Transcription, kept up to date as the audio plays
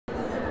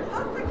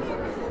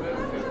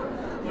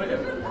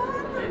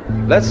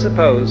Let's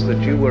suppose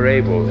that you were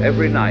able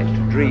every night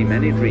to dream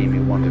any dream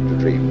you wanted to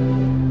dream.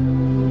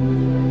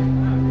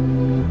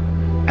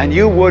 And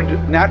you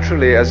would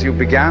naturally, as you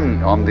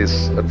began on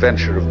this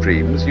adventure of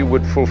dreams, you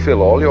would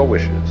fulfill all your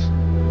wishes.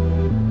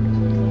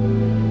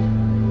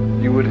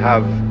 You would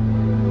have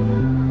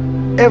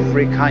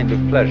every kind of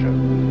pleasure,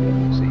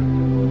 see.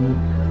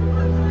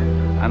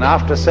 And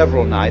after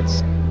several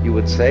nights, you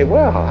would say,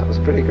 well, that was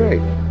pretty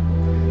great.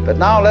 But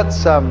now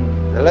let's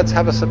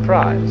have a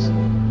surprise.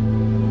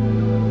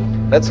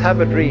 Let's have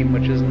a dream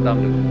which isn't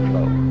under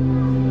control.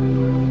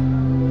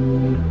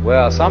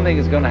 Well, something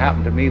is going to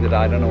happen to me that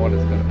I don't know what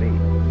it's going to be.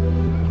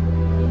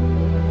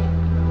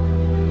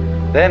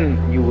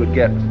 Then you would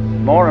get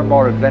more and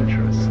more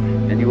adventurous,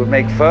 and you would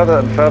make further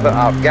and further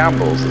out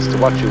gambles as to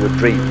what you would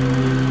dream.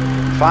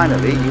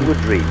 Finally, you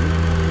would dream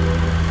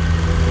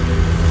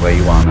where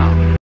you are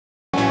now.